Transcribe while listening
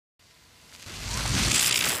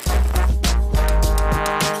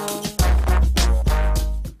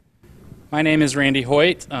My name is Randy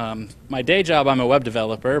Hoyt. My day job, I'm a web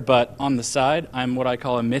developer, but on the side, I'm what I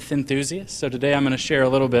call a myth enthusiast. So today I'm going to share a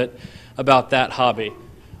little bit about that hobby.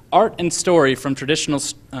 Art and story from traditional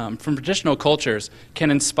cultures can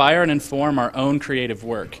inspire and inform our own creative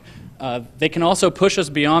work. They can also push us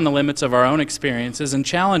beyond the limits of our own experiences and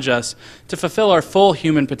challenge us to fulfill our full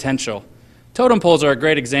human potential. Totem poles are a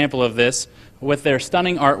great example of this, with their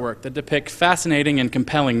stunning artwork that depict fascinating and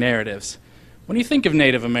compelling narratives. When you think of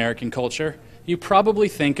Native American culture, you probably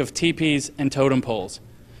think of teepees and totem poles.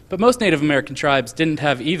 But most Native American tribes didn't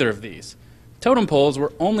have either of these. Totem poles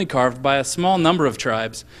were only carved by a small number of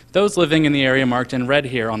tribes, those living in the area marked in red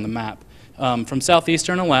here on the map, from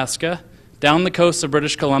southeastern Alaska, down the coast of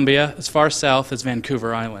British Columbia, as far south as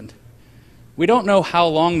Vancouver Island. We don't know how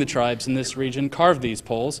long the tribes in this region carved these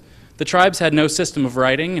poles. The tribes had no system of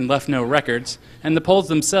writing and left no records, and the poles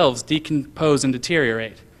themselves decompose and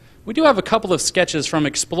deteriorate. We do have a couple of sketches from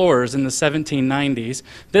explorers in the 1790s.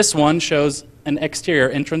 This one shows an exterior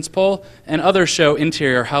entrance pole, and others show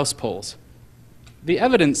interior house poles. The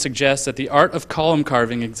evidence suggests that the art of column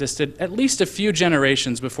carving existed at least a few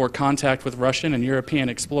generations before contact with Russian and European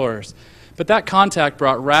explorers, but that contact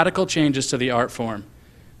brought radical changes to the art form.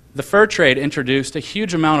 The fur trade introduced a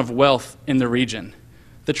huge amount of wealth in the region.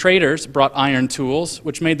 The traders brought iron tools,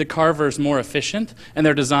 which made the carvers more efficient and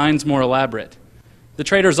their designs more elaborate. The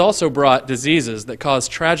traders also brought diseases that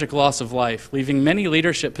caused tragic loss of life, leaving many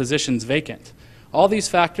leadership positions vacant. All these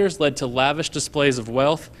factors led to lavish displays of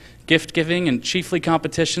wealth, gift-giving, and chiefly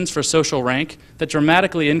competitions for social rank that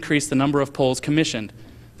dramatically increased the number of poles commissioned.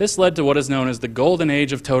 This led to what is known as the golden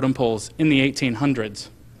age of totem poles in the 1800s.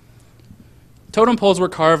 Totem poles were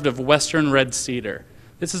carved of western red cedar.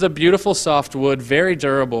 This is a beautiful soft wood, very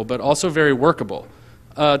durable, but also very workable.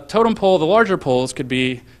 Totem pole, the larger poles, could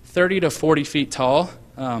be 30 to 40 feet tall,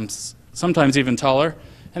 sometimes even taller,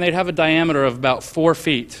 and they'd have a diameter of about 4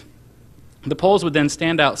 feet. The poles would then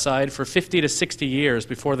stand outside for 50 to 60 years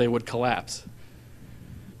before they would collapse.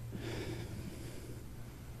 I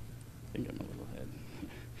think I'm a little ahead.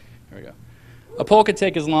 Here we go. A pole could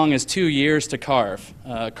take as long as 2 years to carve.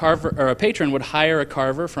 A patron would hire a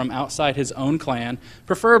carver from outside his own clan,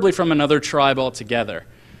 preferably from another tribe altogether.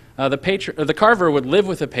 The carver would live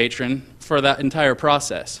with the patron for that entire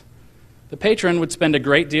process. The patron would spend a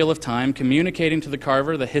great deal of time communicating to the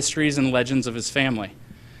carver the histories and legends of his family.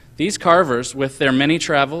 These carvers, with their many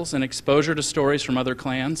travels and exposure to stories from other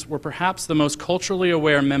clans, were perhaps the most culturally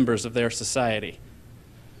aware members of their society.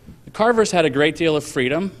 The carvers had a great deal of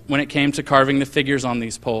freedom when it came to carving the figures on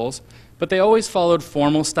these poles, but they always followed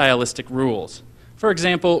formal stylistic rules. For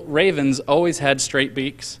example, ravens always had straight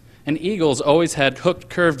beaks, and eagles always had hooked,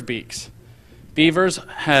 curved beaks. Beavers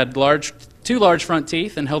had two large front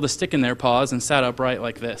teeth and held a stick in their paws and sat upright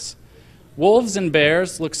like this. Wolves and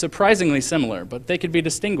bears look surprisingly similar, but they could be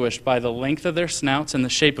distinguished by the length of their snouts and the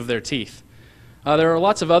shape of their teeth. There are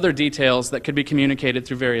lots of other details that could be communicated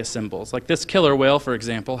through various symbols. Like this killer whale, for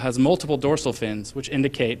example, has multiple dorsal fins, which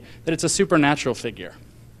indicate that it's a supernatural figure.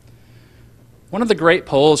 One of the great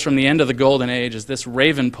poles from the end of the Golden Age is this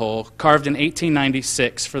raven pole carved in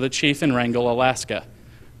 1896 for the chief in Wrangell, Alaska.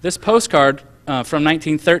 This postcard from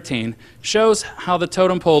 1913 shows how the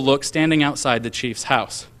totem pole looked standing outside the chief's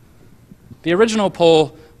house. The original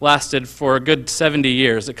pole lasted for a good 70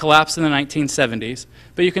 years. It collapsed in the 1970s,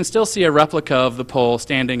 but you can still see a replica of the pole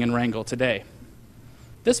standing in Wrangell today.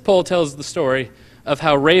 This pole tells the story of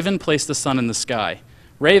how Raven placed the sun in the sky.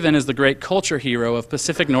 Raven is the great culture hero of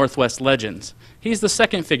Pacific Northwest legends. He's the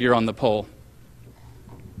second figure on the pole.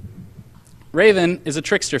 Raven is a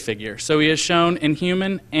trickster figure, so he is shown in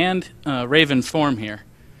human and raven form here.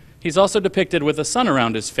 He's also depicted with a sun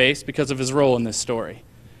around his face because of his role in this story.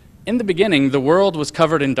 In the beginning, the world was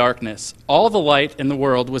covered in darkness. All the light in the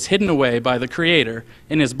world was hidden away by the Creator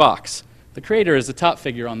in his box. The Creator is the top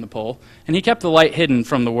figure on the pole, and he kept the light hidden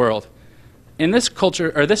from the world. In this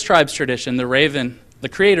culture, or this tribe's tradition, the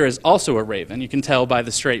Creator is also a raven. You can tell by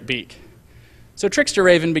the straight beak. So Trickster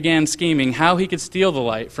Raven began scheming how he could steal the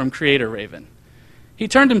light from Creator Raven. He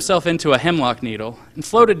turned himself into a hemlock needle and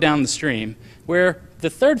floated down the stream, where the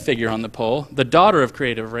third figure on the pole, the daughter of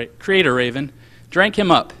Creator Raven, drank him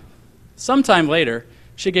up. Sometime later,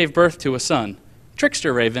 she gave birth to a son,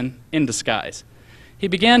 Trickster Raven, in disguise. He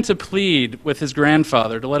began to plead with his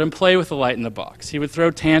grandfather to let him play with the light in the box. He would throw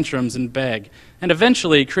tantrums and beg, and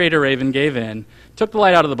eventually Creator Raven gave in, took the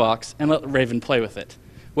light out of the box, and let Raven play with it.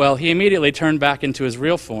 Well, he immediately turned back into his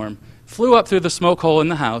real form, flew up through the smoke hole in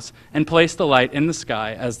the house, and placed the light in the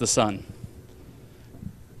sky as the sun.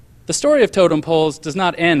 The story of totem poles does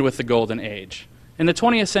not end with the Golden Age. In the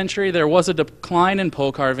 20th century, there was a decline in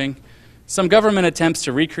pole carving. some government attempts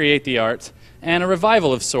to recreate the art, and a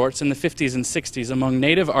revival of sorts in the 50s and 60s among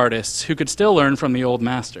native artists who could still learn from the old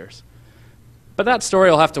masters. But that story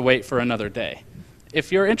will have to wait for another day.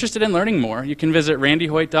 If you're interested in learning more, you can visit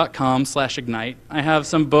randyhoyt.com/ignite. I have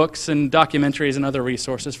some books and documentaries and other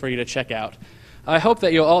resources for you to check out. I hope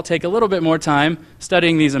that you'll all take a little bit more time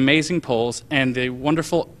studying these amazing poles and the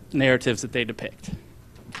wonderful narratives that they depict.